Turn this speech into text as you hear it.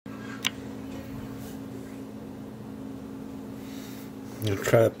I'm going to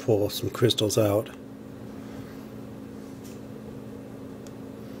try to pull some crystals out.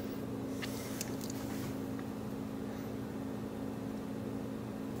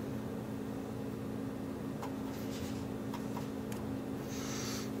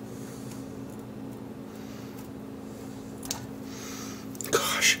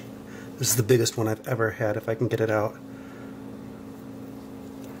 Gosh, this is the biggest one I've ever had, if I can get it out.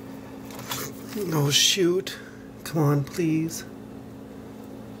 Oh shoot. Come on, please.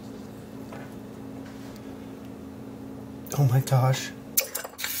 Oh my gosh.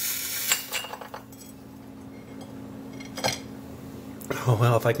 Oh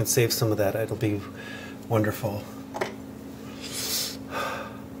well, if I can save some of that, it'll be wonderful.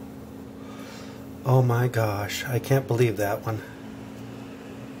 Oh my gosh, I can't believe that one.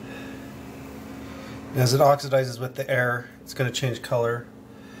 As it oxidizes with the air, it's going to change color.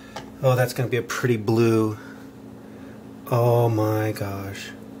 Oh, that's going to be a pretty blue. Oh my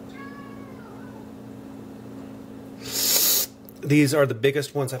gosh. These are the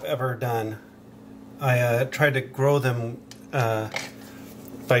biggest ones I've ever done. I tried to grow them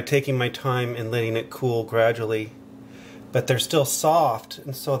by taking my time and letting it cool gradually. But they're still soft,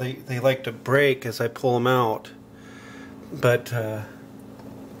 and so they like to break as I pull them out. But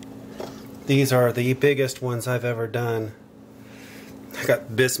these are the biggest ones I've ever done. I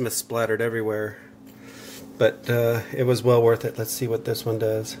got bismuth splattered everywhere. But it was well worth it. Let's see what this one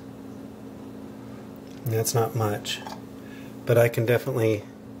does. That's not much. But I can definitely...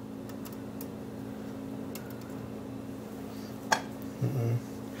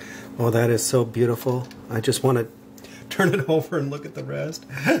 Oh, that is so beautiful. I just want to turn it over and look at the rest.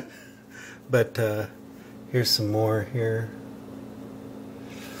 But here's some more here.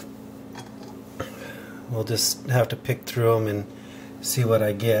 We'll just have to pick through them and see what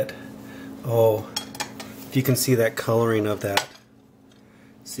I get. Oh, if you can see that coloring of that.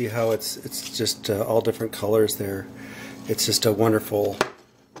 See how it's just all different colors there. It's just a wonderful.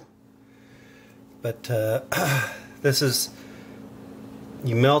 But this is,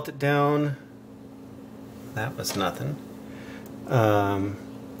 you melt it down. That was nothing.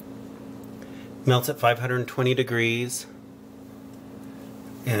 Melts at 520 degrees.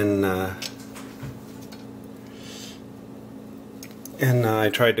 And I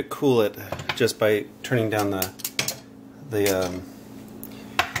tried to cool it just by turning down the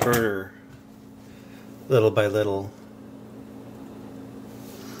burner little by little.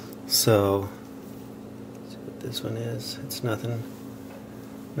 So, let's see what this one is. It's nothing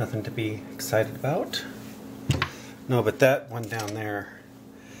to be excited about. No, but that one down there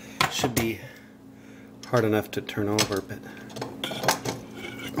should be hard enough to turn over. But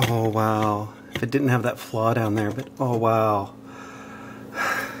oh wow, if it didn't have that flaw down there, but oh wow.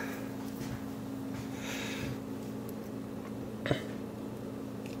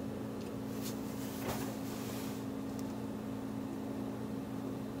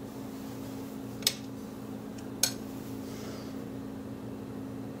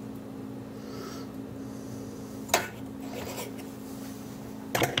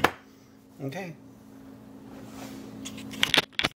 Okay.